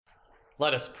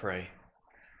Let us pray.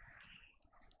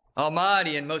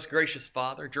 Almighty and most gracious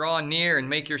Father, draw near and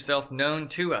make yourself known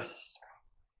to us.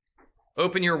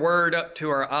 Open your word up to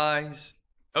our eyes,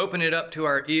 open it up to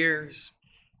our ears,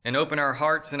 and open our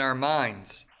hearts and our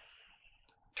minds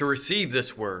to receive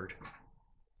this word,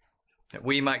 that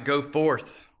we might go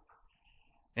forth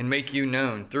and make you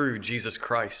known through Jesus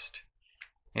Christ.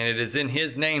 And it is in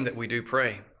his name that we do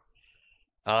pray.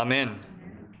 Amen.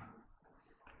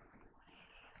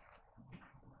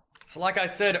 So like I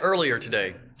said earlier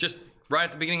today, just right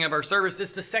at the beginning of our service,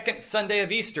 it's the second Sunday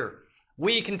of Easter.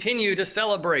 We continue to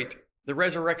celebrate the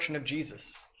resurrection of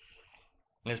Jesus.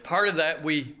 And as part of that,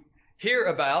 we hear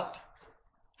about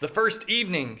the first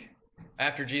evening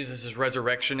after Jesus'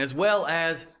 resurrection, as well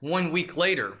as 1 week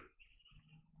later.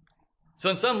 So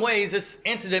in some ways, this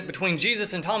incident between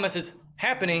Jesus and Thomas is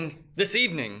happening this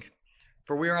evening,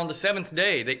 for we are on the seventh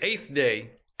day, the eighth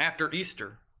day after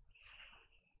Easter.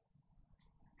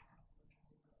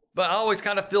 But I always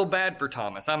kind of feel bad for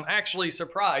Thomas. I'm actually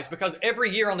surprised because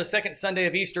every year on the second Sunday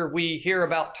of Easter, we hear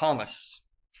about Thomas.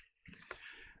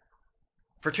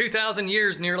 For 2,000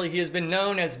 years nearly, he has been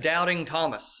known as Doubting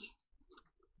Thomas.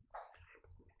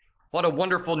 What a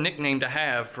wonderful nickname to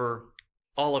have for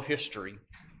all of history.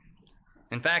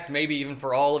 In fact, maybe even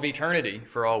for all of eternity,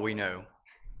 for all we know.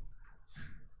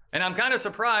 And I'm kind of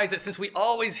surprised that since we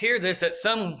always hear this, that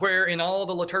somewhere in all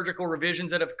the liturgical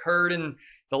revisions that have occurred in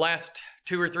the last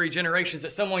 2 or 3 generations,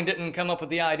 that someone didn't come up with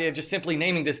the idea of just simply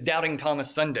naming this Doubting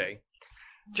Thomas Sunday.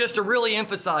 Just to really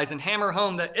emphasize and hammer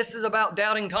home that this is about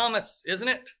doubting Thomas, isn't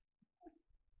it?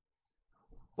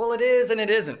 Well, it is and it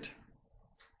isn't.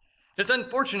 It's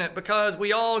unfortunate because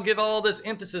we all give all this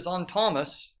emphasis on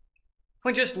Thomas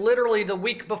when just literally the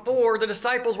week before, the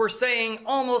disciples were saying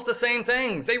almost the same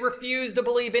things. They refused to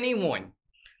believe anyone.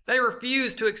 They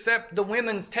refused to accept the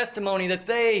women's testimony that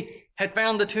they had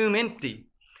found the tomb empty.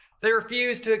 They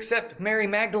refused to accept Mary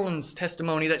Magdalene's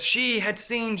testimony that she had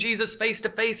seen Jesus face to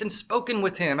face and spoken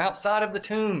with him outside of the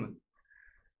tomb.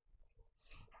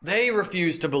 They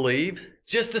refused to believe,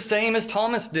 just the same as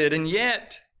Thomas did, and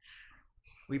yet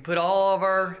we put all of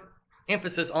our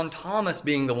emphasis on Thomas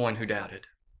being the one who doubted.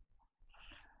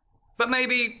 But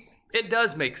maybe it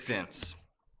does make sense.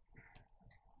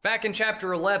 Back in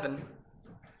chapter 11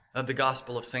 of the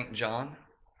Gospel of St. John,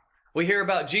 we hear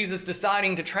about Jesus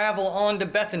deciding to travel on to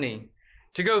Bethany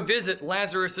to go visit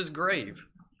Lazarus' grave,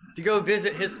 to go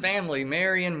visit his family,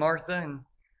 Mary and Martha.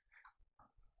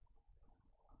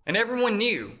 And everyone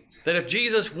knew that if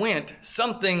Jesus went,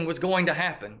 something was going to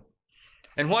happen.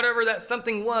 And whatever that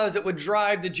something was, it would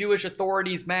drive the Jewish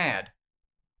authorities mad.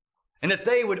 And that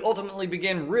they would ultimately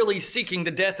begin really seeking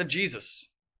the death of Jesus.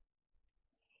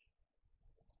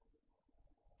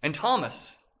 And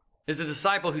Thomas is a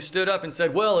disciple who stood up and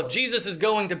said, well, if Jesus is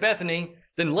going to Bethany,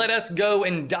 then let us go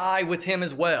and die with him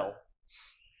as well.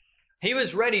 He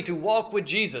was ready to walk with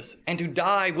Jesus and to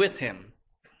die with him.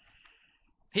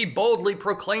 He boldly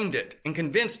proclaimed it and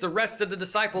convinced the rest of the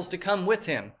disciples to come with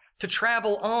him, to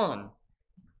travel on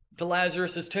to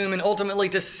Lazarus' tomb and ultimately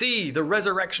to see the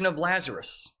resurrection of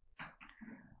Lazarus.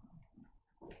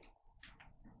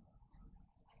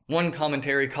 One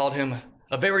commentary called him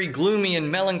a very gloomy and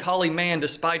melancholy man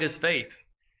despite his faith.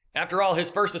 After all, his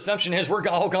first assumption is we're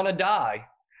all going to die.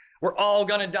 We're all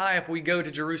going to die if we go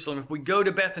to Jerusalem. If we go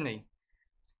to Bethany,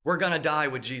 we're going to die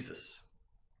with Jesus.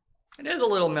 It is a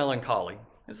little melancholy.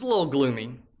 It's a little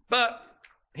gloomy. But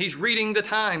he's reading the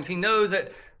times. He knows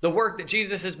that the work that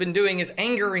Jesus has been doing is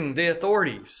angering the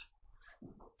authorities.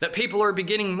 That people are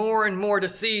beginning more and more to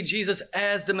see Jesus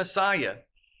as the Messiah.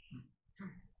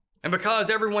 And because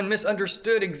everyone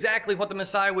misunderstood exactly what the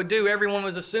Messiah would do, everyone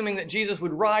was assuming that Jesus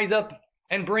would rise up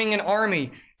and bring an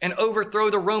army and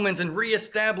overthrow the Romans and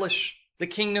reestablish the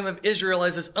kingdom of Israel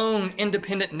as his own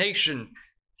independent nation,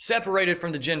 separated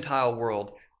from the Gentile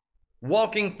world,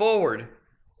 walking forward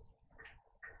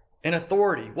in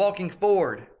authority, walking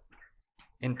forward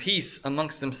in peace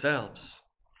amongst themselves.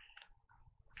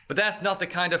 But that's not the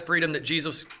kind of freedom that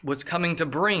Jesus was coming to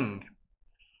bring.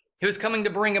 He was coming to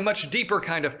bring a much deeper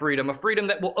kind of freedom, a freedom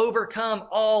that will overcome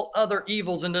all other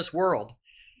evils in this world.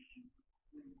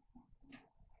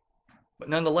 But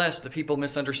nonetheless, the people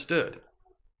misunderstood.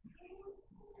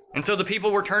 And so the people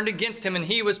were turned against him, and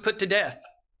he was put to death.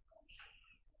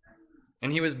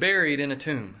 And he was buried in a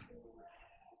tomb.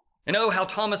 And oh, how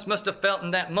Thomas must have felt in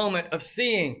that moment of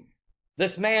seeing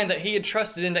this man that he had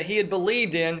trusted in, that he had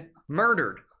believed in,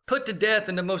 murdered, put to death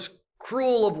in the most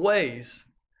cruel of ways,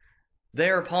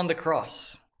 there upon the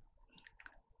cross.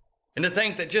 And to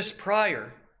think that just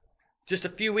prior, just a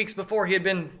few weeks before, he had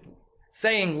been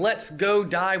saying, let's go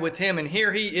die with him. And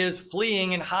here he is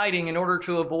fleeing and hiding in order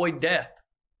to avoid death.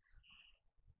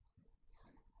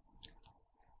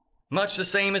 Much the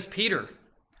same as Peter.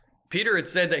 Peter had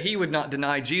said that he would not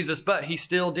deny Jesus, but he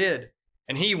still did.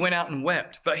 And he went out and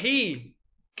wept. But he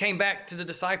came back to the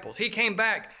disciples. He came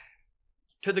back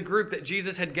to the group that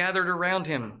Jesus had gathered around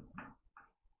him.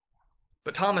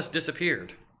 But Thomas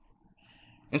disappeared.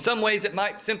 In some ways, it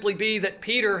might simply be that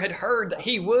Peter had heard that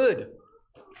he would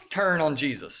turn on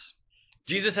Jesus.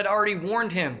 Jesus had already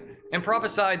warned him and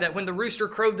prophesied that when the rooster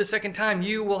crowed the second time,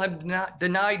 you will have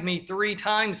denied me 3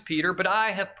 times, Peter, but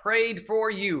I have prayed for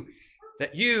you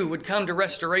that you would come to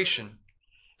restoration,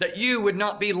 that you would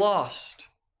not be lost.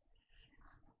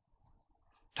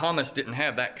 Thomas didn't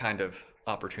have that kind of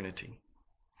opportunity.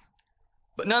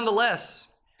 But nonetheless,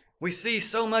 we see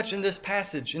so much in this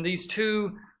passage, in these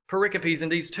 2 pericopes, in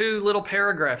these 2 little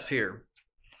paragraphs here,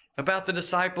 about the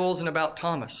disciples and about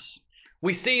Thomas.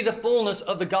 We see the fullness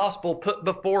of the gospel put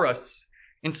before us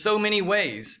in so many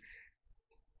ways,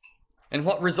 and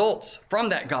what results from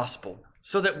that gospel,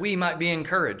 so that we might be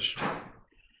encouraged.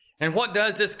 And what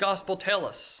does this gospel tell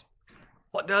us?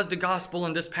 What does the gospel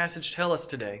in this passage tell us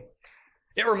today?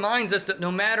 It reminds us that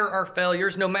no matter our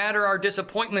failures, no matter our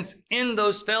disappointments in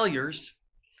those failures,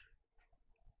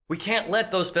 we can't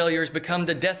let those failures become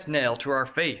the death knell to our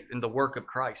faith in the work of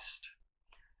Christ.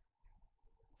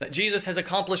 That Jesus has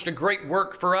accomplished a great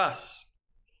work for us.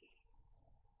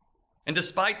 And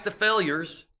despite the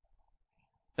failures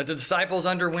that the disciples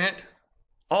underwent,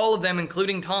 all of them,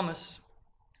 including Thomas,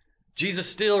 Jesus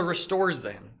still restores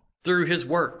them through his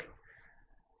work.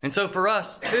 And so for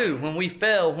us too, when we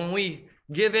fail, when we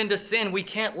give in to sin, we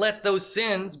can't let those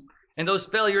sins and those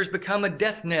failures become a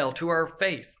death knell to our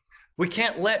faith. We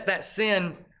can't let that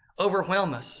sin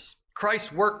overwhelm us.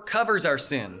 Christ's work covers our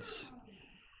sins.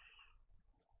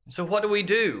 So what do we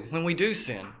do when we do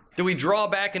sin? Do we draw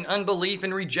back in unbelief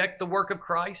and reject the work of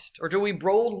Christ? Or do we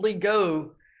boldly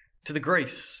go to the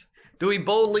grace? Do we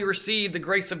boldly receive the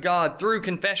grace of God through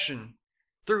confession,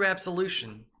 through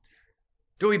absolution?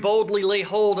 Do we boldly lay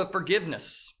hold of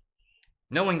forgiveness,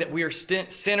 knowing that we are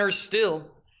sinners still,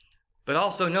 but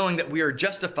also knowing that we are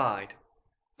justified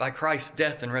by Christ's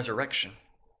death and resurrection?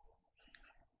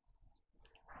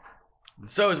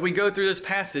 And so as we go through this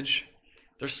passage,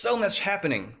 there's so much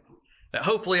happening that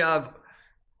hopefully I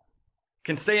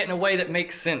can say it in a way that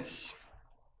makes sense.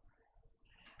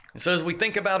 And so as we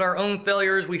think about our own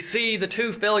failures, we see the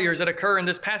 2 failures that occur in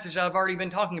this passage that I've already been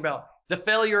talking about. The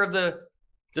failure of the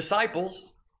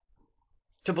disciples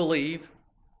to believe,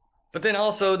 but then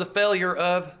also the failure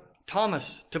of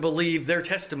Thomas to believe their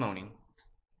testimony.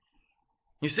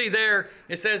 You see there,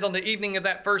 it says on the evening of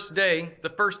that first day, the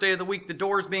first day of the week, the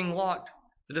doors being locked,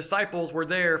 the disciples were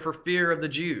there for fear of the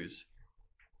Jews.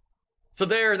 So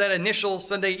there, that initial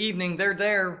Sunday evening, they're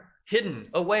there hidden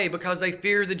away because they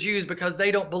fear the Jews, because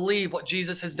they don't believe what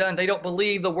Jesus has done. They don't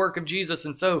believe the work of Jesus,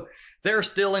 and so they're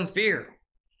still in fear.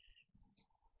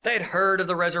 They had heard of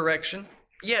the resurrection,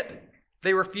 yet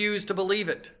they refused to believe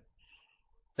it.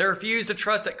 They refused to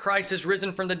trust that Christ has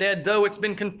risen from the dead, though it's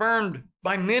been confirmed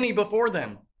by many before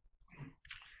them.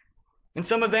 And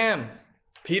some of them,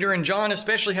 Peter and John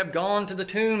especially, have gone to the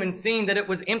tomb and seen that it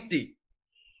was empty.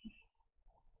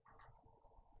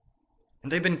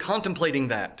 And they've been contemplating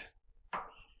that.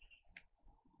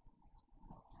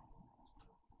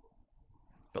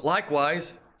 But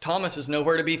likewise, Thomas is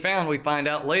nowhere to be found, we find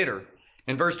out later.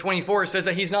 In verse 24, it says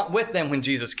that he's not with them when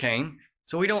Jesus came.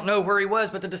 So we don't know where he was,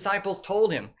 but the disciples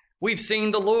told him, we've seen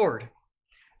the Lord.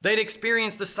 They'd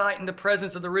experienced the sight and the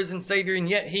presence of the risen Savior, and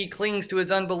yet he clings to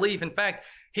his unbelief. In fact,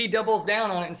 he doubles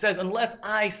down on it and says, unless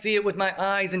I see it with my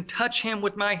eyes and touch him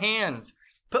with my hands,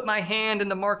 put my hand in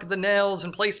the mark of the nails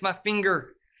and place my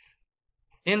finger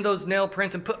in those nail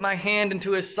prints and put my hand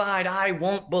into his side, I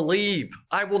won't believe.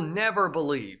 I will never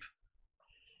believe.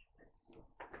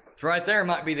 So right there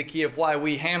might be the key of why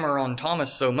we hammer on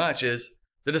Thomas so much, is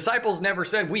the disciples never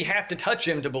said we have to touch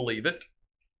him to believe it.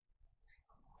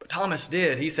 But Thomas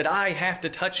did. He said, I have to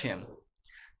touch him.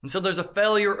 And so there's a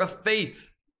failure of faith.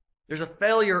 There's a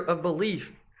failure of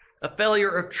belief, a failure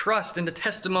of trust in the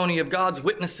testimony of God's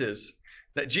witnesses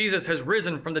that Jesus has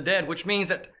risen from the dead, which means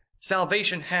that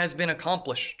salvation has been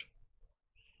accomplished.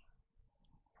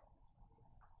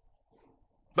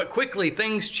 But quickly,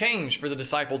 things change for the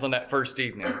disciples on that first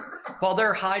evening. While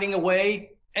they're hiding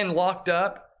away and locked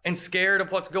up and scared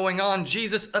of what's going on,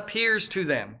 Jesus appears to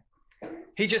them.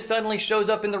 He just suddenly shows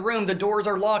up in the room. The doors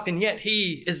are locked, and yet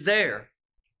he is there.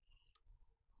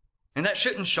 And that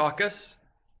shouldn't shock us,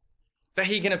 that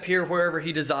he can appear wherever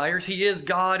he desires. He is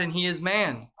God and he is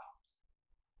man.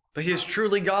 But he is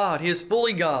truly God. He is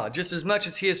fully God, just as much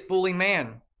as he is fully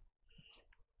man.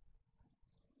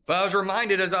 But I was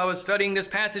reminded as I was studying this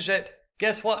passage that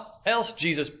guess what else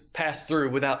Jesus passed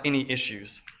through without any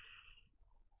issues?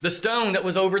 The stone that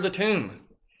was over the tomb.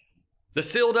 The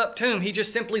sealed up tomb, he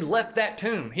just simply left that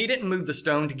tomb. He didn't move the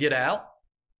stone to get out.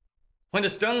 When the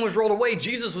stone was rolled away,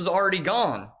 Jesus was already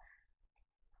gone.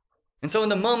 And so in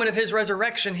the moment of his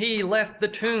resurrection, he left the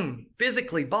tomb,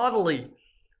 physically, bodily,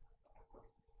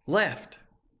 left.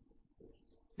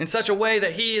 In such a way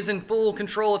that he is in full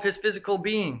control of his physical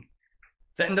being.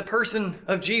 That in the person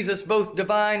of Jesus, both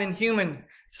divine and human,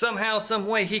 somehow, some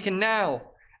way, he can now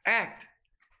act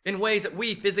in ways that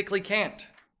we physically can't.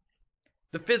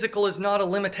 The physical is not a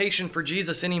limitation for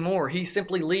Jesus anymore. He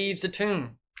simply leaves the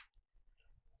tomb.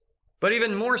 But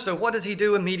even more so, what does he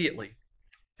do immediately?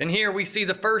 And here we see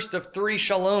the first of 3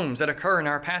 shaloms that occur in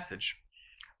our passage.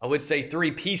 I would say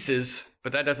 3 pieces,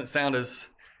 but that doesn't sound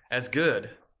as good.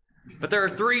 But there are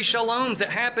 3 shaloms that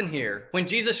happen here. When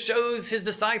Jesus shows his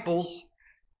disciples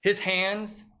his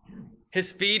hands,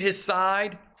 his feet, his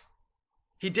side,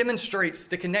 he demonstrates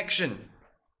the connection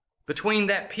between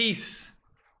that peace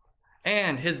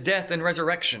and his death and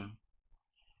resurrection.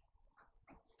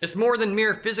 It's more than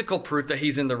mere physical proof that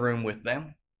he's in the room with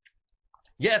them.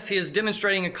 Yes, he is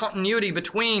demonstrating a continuity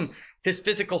between his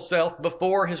physical self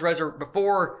before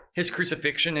his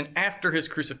crucifixion and after his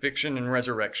crucifixion and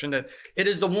resurrection. That it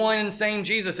is the one and same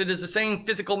Jesus. It is the same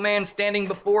physical man standing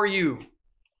before you.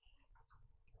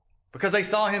 Because they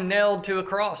saw him nailed to a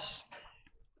cross.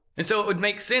 And so it would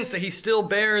make sense that he still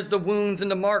bears the wounds and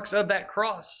the marks of that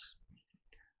cross.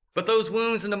 But those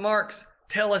wounds and the marks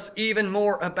tell us even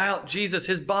more about Jesus.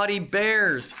 His body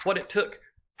bears what it took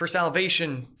for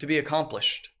salvation to be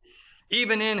accomplished.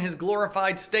 Even in his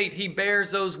glorified state, he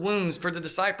bears those wounds for the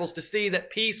disciples to see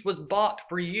that peace was bought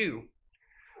for you.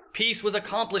 Peace was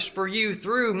accomplished for you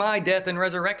through my death and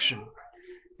resurrection.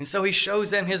 And so he shows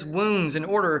them his wounds in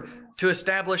order to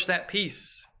establish that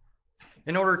peace,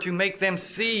 in order to make them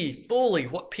see fully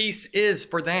what peace is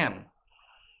for them.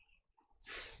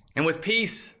 And with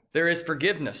peace, there is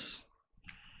forgiveness.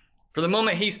 For the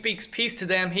moment he speaks peace to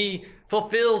them, he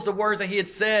fulfills the words that he had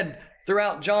said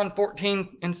throughout John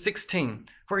 14 and 16,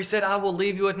 where he said, I will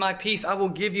leave you with my peace. I will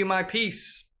give you my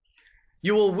peace.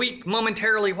 You will weep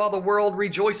momentarily while the world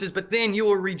rejoices, but then you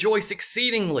will rejoice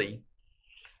exceedingly.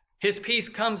 His peace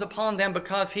comes upon them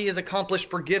because he has accomplished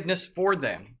forgiveness for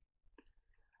them.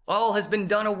 All has been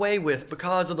done away with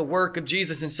because of the work of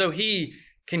Jesus, and so he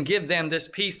can give them this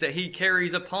peace that he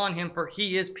carries upon him, for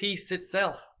he is peace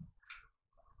itself.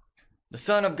 The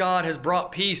Son of God has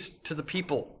brought peace to the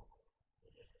people.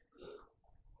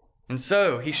 And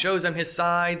so he shows them his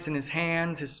sides and his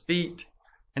hands, his feet,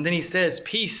 and then he says,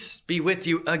 peace be with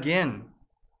you again.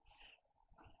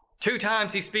 2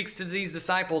 times he speaks to these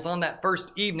disciples on that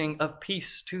first evening of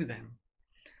peace to them.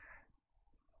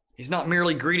 He's not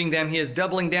merely greeting them, he is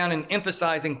doubling down and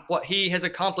emphasizing what he has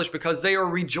accomplished because they are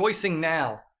rejoicing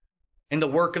now in the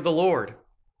work of the Lord.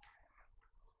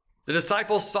 The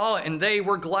disciples saw it and they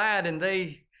were glad and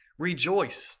they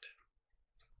rejoiced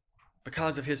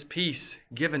because of his peace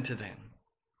given to them.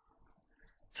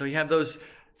 So you have those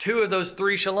 2 of those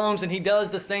 3 shaloms, and he does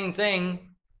the same thing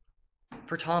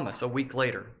for Thomas a week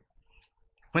later.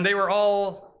 When they were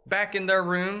all back in their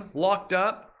room, locked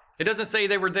up, it doesn't say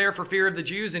they were there for fear of the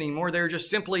Jews anymore. They were just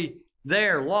simply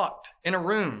there, locked in a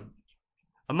room,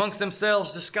 amongst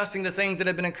themselves, discussing the things that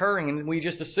had been occurring. And we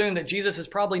just assume that Jesus has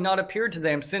probably not appeared to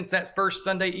them since that first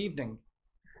Sunday evening.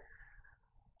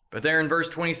 But there in verse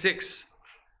 26,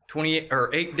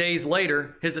 8 days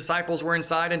later, his disciples were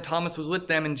inside and Thomas was with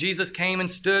them. And Jesus came and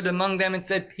stood among them and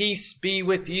said, peace be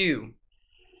with you.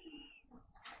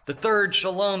 The third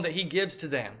shalom that he gives to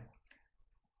them.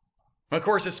 Of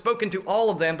course, it's spoken to all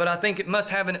of them, but I think it must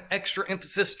have an extra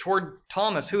emphasis toward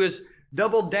Thomas, who has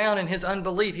doubled down in his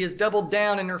unbelief. He has doubled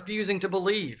down in refusing to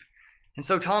believe. And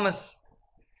so Thomas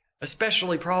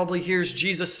especially probably hears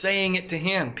Jesus saying it to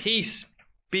him. Peace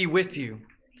be with you.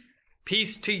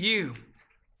 Peace to you.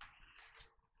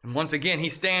 And once again, he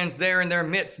stands there in their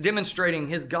midst, demonstrating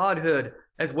his godhood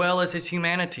as well as his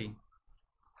humanity.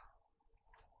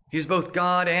 He's both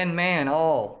God and man,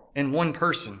 all in one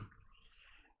person,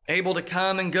 able to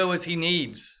come and go as he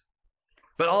needs,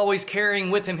 but always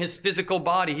carrying with him his physical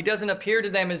body. He doesn't appear to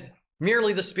them as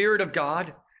merely the Spirit of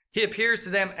God. He appears to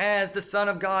them as the Son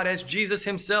of God, as Jesus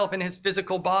himself in his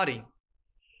physical body.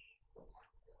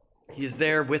 He is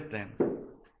there with them.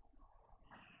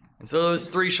 And so those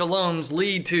 3 shaloms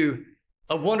lead to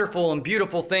a wonderful and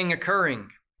beautiful thing occurring.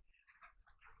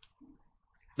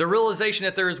 The realization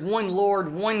that there is one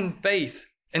Lord, one faith,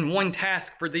 and one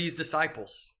task for these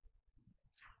disciples.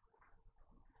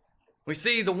 We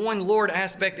see the one Lord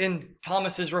aspect in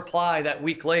Thomas's reply that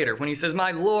week later when he says,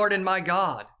 "My Lord and my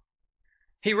God."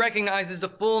 He recognizes the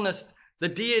fullness, the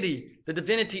deity, the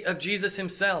divinity of Jesus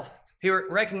himself. He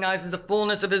recognizes the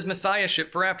fullness of his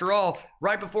messiahship. For after all,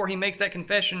 right before he makes that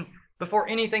confession, before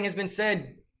anything has been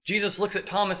said, Jesus looks at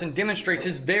Thomas and demonstrates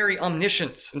his very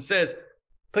omniscience and says,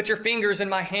 "Put your fingers in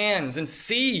my hands and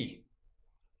see.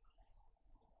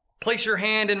 Place your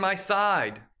hand in my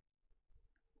side."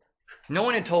 No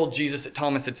one had told Jesus that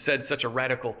Thomas had said such a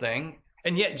radical thing,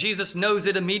 and yet Jesus knows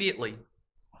it immediately.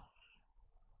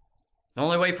 The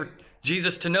only way for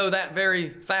Jesus to know that very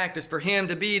fact is for him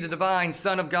to be the divine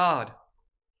Son of God.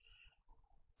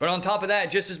 But on top of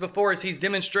that, just as before, as he's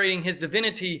demonstrating his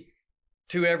divinity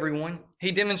to everyone,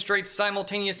 he demonstrates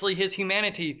simultaneously his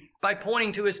humanity by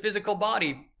pointing to his physical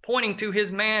body, pointing to his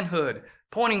manhood,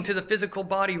 pointing to the physical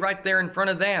body right there in front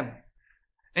of them,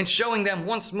 and showing them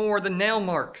once more the nail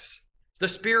marks, the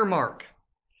spear mark,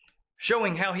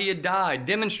 showing how he had died,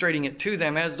 demonstrating it to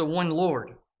them as the one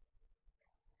Lord.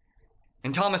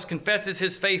 And Thomas confesses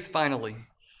his faith finally.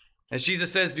 As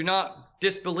Jesus says, "Do not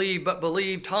disbelieve, but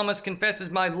believe," Thomas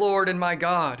confesses, "My Lord and my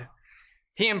God."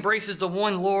 He embraces the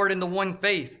one Lord and the one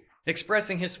faith,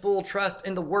 expressing his full trust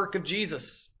in the work of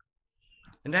Jesus.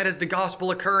 And that is the gospel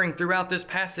occurring throughout this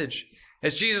passage,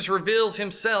 as Jesus reveals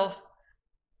himself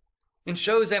and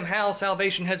shows them how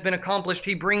salvation has been accomplished.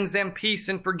 He brings them peace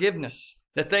and forgiveness,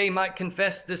 that they might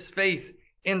confess this faith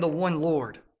in the one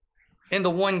Lord, in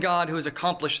the one God who has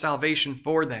accomplished salvation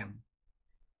for them.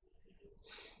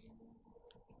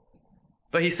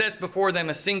 But he sets before them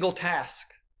a single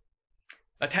task,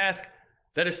 a task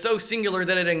that is so singular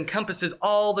that it encompasses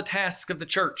all the tasks of the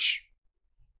church.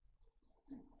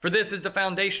 For this is the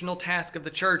foundational task of the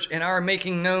church in our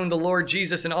making known the Lord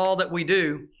Jesus in all that we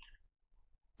do.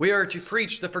 We are to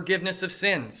preach the forgiveness of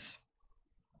sins.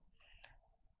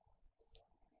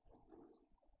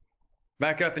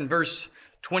 Back up in verse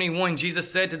 21,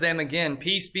 Jesus said to them again,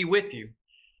 "Peace be with you.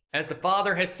 As the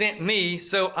Father has sent me,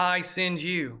 so I send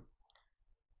you."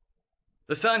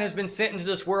 The Son has been sent into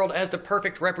this world as the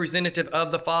perfect representative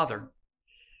of the Father.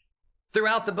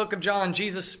 Throughout the book of John,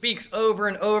 Jesus speaks over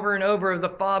and over and over of the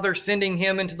Father sending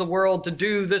him into the world to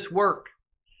do this work.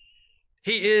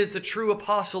 He is the true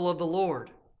apostle of the Lord.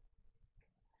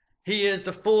 He is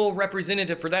the full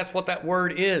representative, for that's what that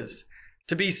word is.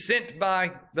 To be sent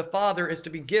by the Father is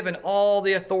to be given all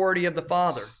the authority of the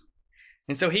Father.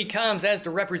 And so he comes as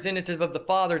the representative of the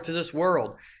Father to this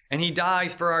world, and he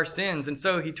dies for our sins. And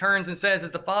so he turns and says,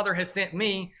 "As the Father has sent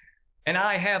me, and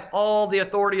I have all the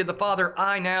authority of the Father,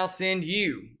 I now send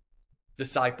you,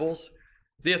 disciples.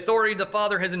 The authority the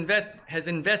Father has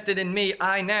invested in me,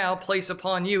 I now place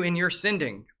upon you in your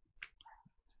sending.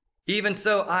 Even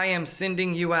so, I am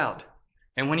sending you out."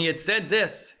 And when he had said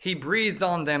this, he breathed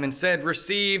on them and said,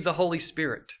 "Receive the Holy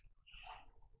Spirit."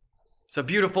 It's a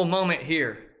beautiful moment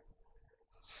here.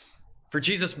 For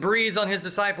Jesus breathes on his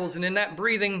disciples, and in that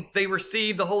breathing, they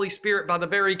receive the Holy Spirit by the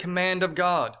very command of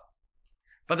God,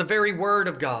 by the very word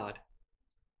of God.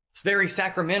 It's very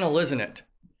sacramental, isn't it?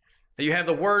 That you have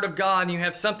the word of God and you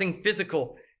have something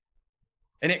physical,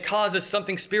 and it causes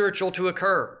something spiritual to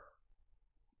occur.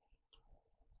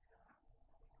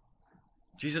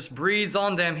 Jesus breathes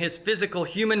on them his physical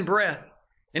human breath,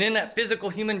 and in that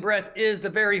physical human breath is the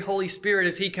very Holy Spirit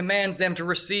as he commands them to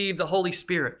receive the Holy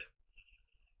Spirit.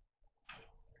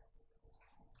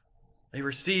 They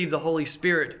receive the Holy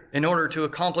Spirit in order to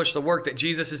accomplish the work that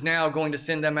Jesus is now going to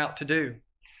send them out to do.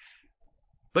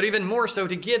 But even more so,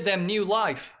 to give them new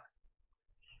life.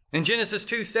 In Genesis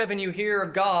 2:7, you hear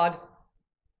of God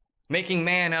making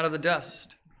man out of the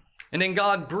dust. And then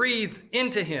God breathed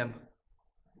into him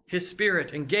his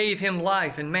spirit and gave him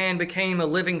life, and man became a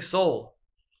living soul.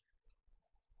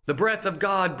 The breath of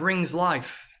God brings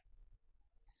life.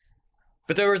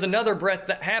 But there was another breath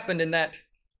that happened in that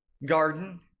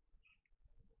garden.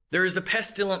 There is the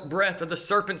pestilent breath of the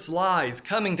serpent's lies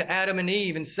coming to Adam and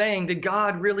Eve and saying, "Did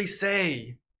God really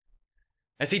say?"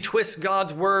 As he twists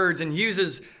God's words and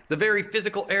uses the very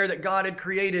physical air that God had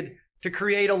created to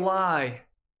create a lie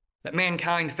that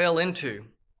mankind fell into.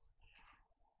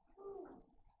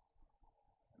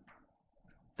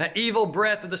 That evil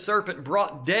breath of the serpent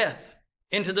brought death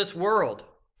into this world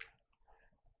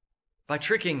by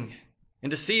tricking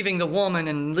and deceiving the woman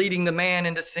and leading the man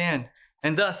into sin.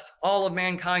 And thus all of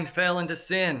mankind fell into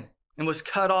sin and was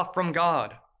cut off from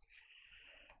God,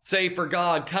 save for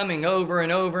God coming over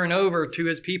and over and over to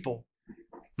his people,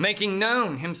 making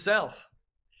known himself.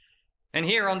 And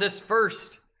here on this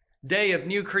first day of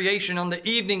new creation, on the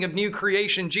evening of new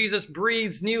creation, Jesus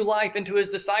breathes new life into his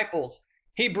disciples.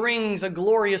 He brings a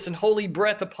glorious and holy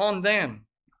breath upon them.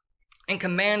 and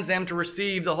commands them to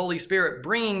receive the Holy Spirit,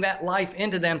 bringing that life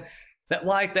into them, that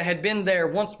life that had been there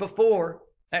once before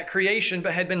at creation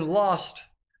but had been lost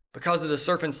because of the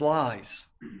serpent's lies.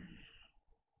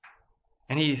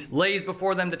 And he lays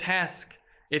before them the task: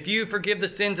 if you forgive the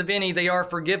sins of any, they are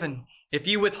forgiven. If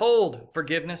you withhold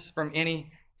forgiveness from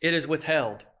any, it is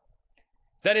withheld.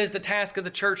 That is the task of the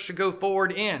church to go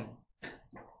forward in.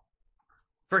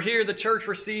 For here the church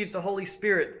receives the Holy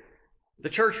Spirit. The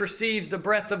church receives the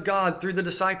breath of God through the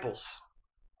disciples.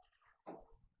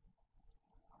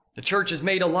 The church is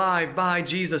made alive by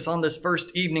Jesus on this first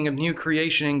evening of new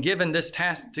creation and given this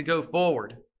task to go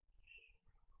forward,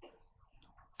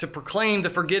 to proclaim the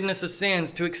forgiveness of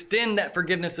sins, to extend that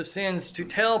forgiveness of sins, to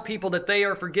tell people that they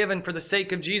are forgiven for the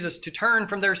sake of Jesus, to turn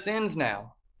from their sins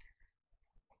now.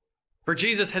 For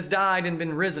Jesus has died and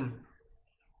been risen.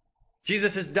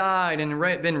 Jesus has died and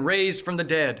been raised from the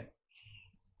dead.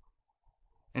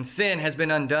 And sin has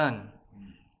been undone.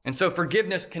 And so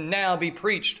forgiveness can now be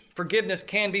preached. Forgiveness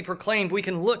can be proclaimed. We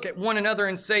can look at one another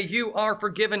and say, you are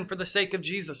forgiven for the sake of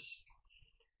Jesus.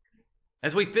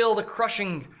 As we feel the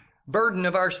crushing burden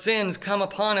of our sins come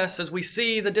upon us, as we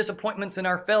see the disappointments and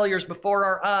our failures before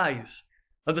our eyes,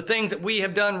 of the things that we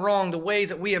have done wrong, the ways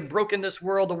that we have broken this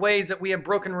world, the ways that we have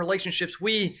broken relationships,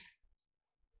 we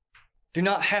do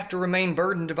not have to remain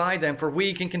burdened by them, for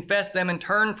we can confess them and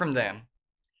turn from them.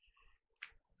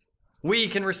 We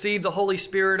can receive the Holy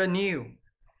Spirit anew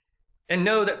and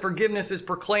know that forgiveness is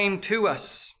proclaimed to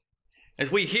us.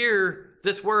 As we hear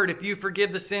this word, if you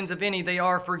forgive the sins of any, they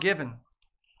are forgiven.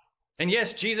 And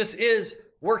yes, Jesus is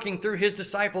working through his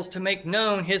disciples to make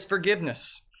known his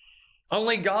forgiveness.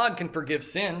 Only God can forgive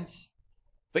sins,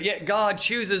 but yet God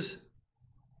chooses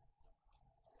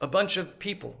a bunch of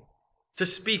people to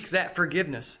speak that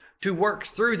forgiveness, to work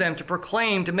through them, to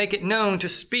proclaim, to make it known, to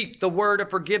speak the word of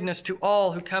forgiveness to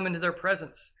all who come into their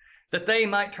presence, that they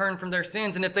might turn from their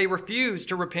sins. And if they refuse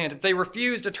to repent, if they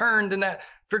refuse to turn, then that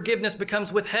forgiveness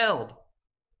becomes withheld.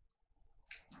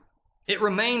 It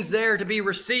remains there to be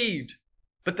received,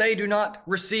 but they do not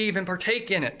receive and partake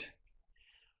in it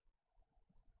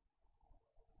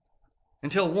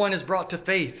until one is brought to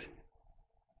faith.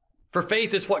 For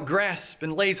faith is what grasps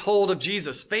and lays hold of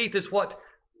Jesus. Faith is what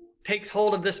takes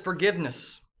hold of this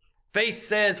forgiveness. Faith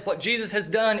says what Jesus has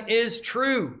done is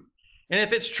true. And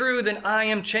if it's true, then I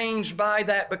am changed by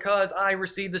that because I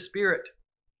receive the Spirit.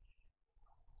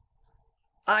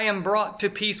 I am brought to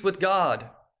peace with God.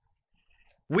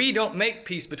 We don't make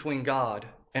peace between God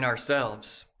and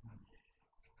ourselves.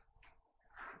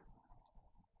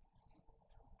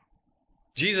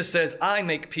 Jesus says, I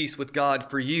make peace with God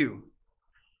for you.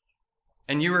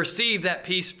 And you receive that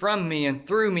peace from me and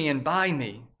through me and by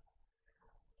me.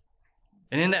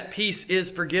 And in that peace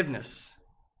is forgiveness.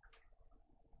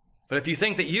 But if you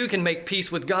think that you can make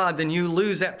peace with God, then you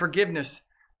lose that forgiveness.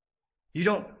 You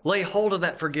don't lay hold of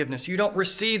that forgiveness. You don't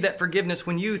receive that forgiveness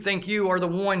when you think you are the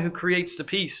one who creates the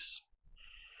peace.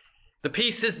 The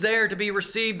peace is there to be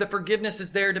received. The forgiveness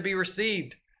is there to be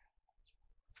received.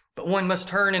 But one must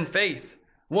turn in faith.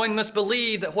 One must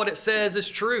believe that what it says is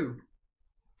true.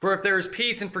 For if there is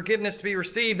peace and forgiveness to be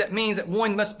received, that means that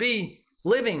one must be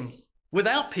living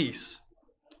without peace.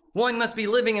 One must be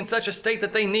living in such a state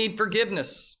that they need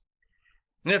forgiveness.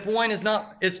 And if one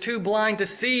is too blind to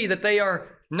see that they are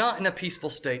not in a peaceful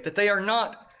state, that they are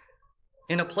not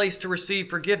in a place to receive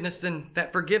forgiveness, then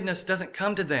that forgiveness doesn't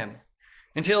come to them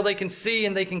until they can see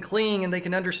and they can cling and they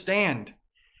can understand.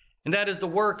 And that is the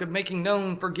work of making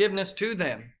known forgiveness to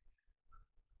them.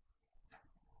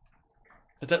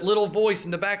 That little voice in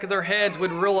the back of their heads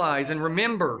would realize and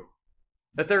remember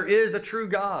that there is a true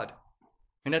God,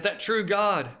 and that true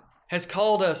God has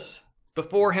called us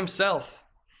before himself,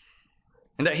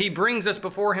 and that he brings us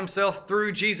before himself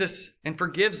through Jesus and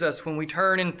forgives us when we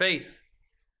turn in faith.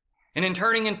 And in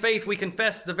turning in faith, we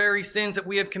confess the very sins that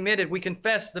we have committed. We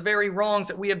confess the very wrongs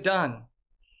that we have done,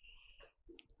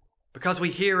 because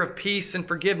we hear of peace and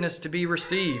forgiveness to be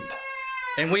received.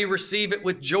 And we receive it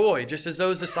with joy, just as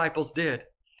those disciples did,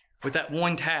 with that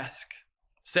one task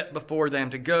set before them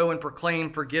to go and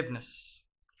proclaim forgiveness.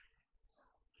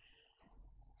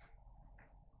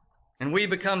 And we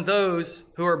become those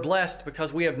who are blessed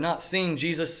because we have not seen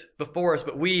Jesus before us,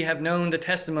 but we have known the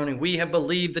testimony. We have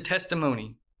believed the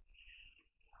testimony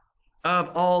of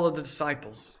all of the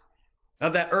disciples,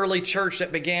 of that early church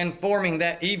that began forming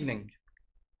that evening.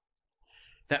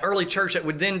 That early church that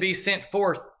would then be sent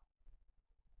forth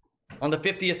on the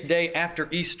 50th day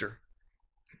after Easter.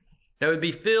 That would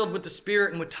be filled with the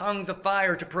Spirit and with tongues of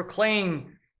fire to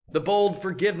proclaim the bold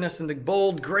forgiveness and the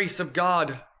bold grace of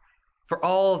God for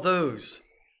all those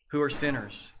who are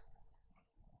sinners.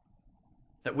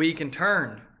 that we can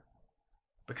turn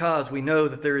because we know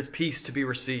that there is peace to be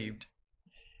received.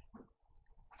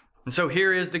 And so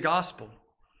here is the gospel.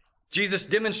 Jesus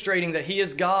demonstrating that he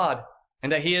is God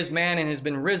and that he is man and has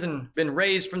been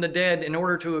raised from the dead in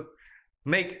order to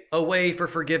make a way for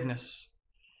forgiveness.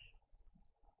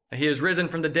 That he is risen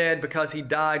from the dead because he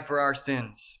died for our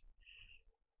sins.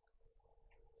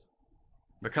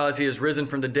 Because he is risen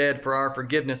from the dead for our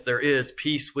forgiveness, there is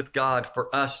peace with God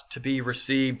for us to be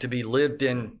received, to be lived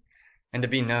in, and to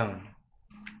be known.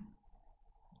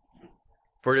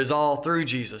 For it is all through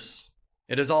Jesus.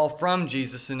 It is all from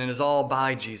Jesus, and it is all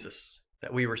by Jesus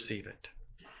that we receive it.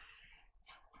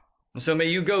 And so may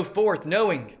you go forth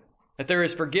knowing that there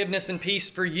is forgiveness and peace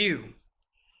for you,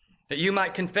 that you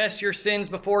might confess your sins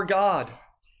before God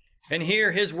and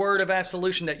hear his word of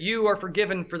absolution, that you are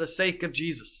forgiven for the sake of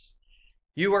Jesus.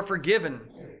 You are forgiven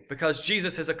because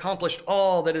Jesus has accomplished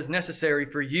all that is necessary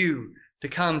for you to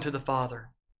come to the Father.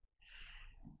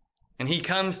 And he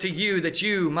comes to you that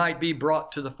you might be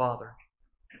brought to the Father.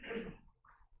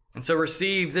 And so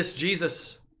receive this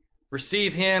Jesus,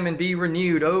 receive him and be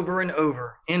renewed over and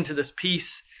over into this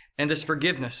peace and this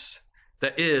forgiveness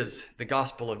that is the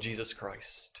gospel of Jesus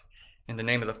Christ. In the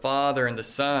name of the Father and the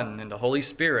Son and the Holy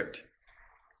Spirit.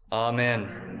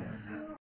 Amen.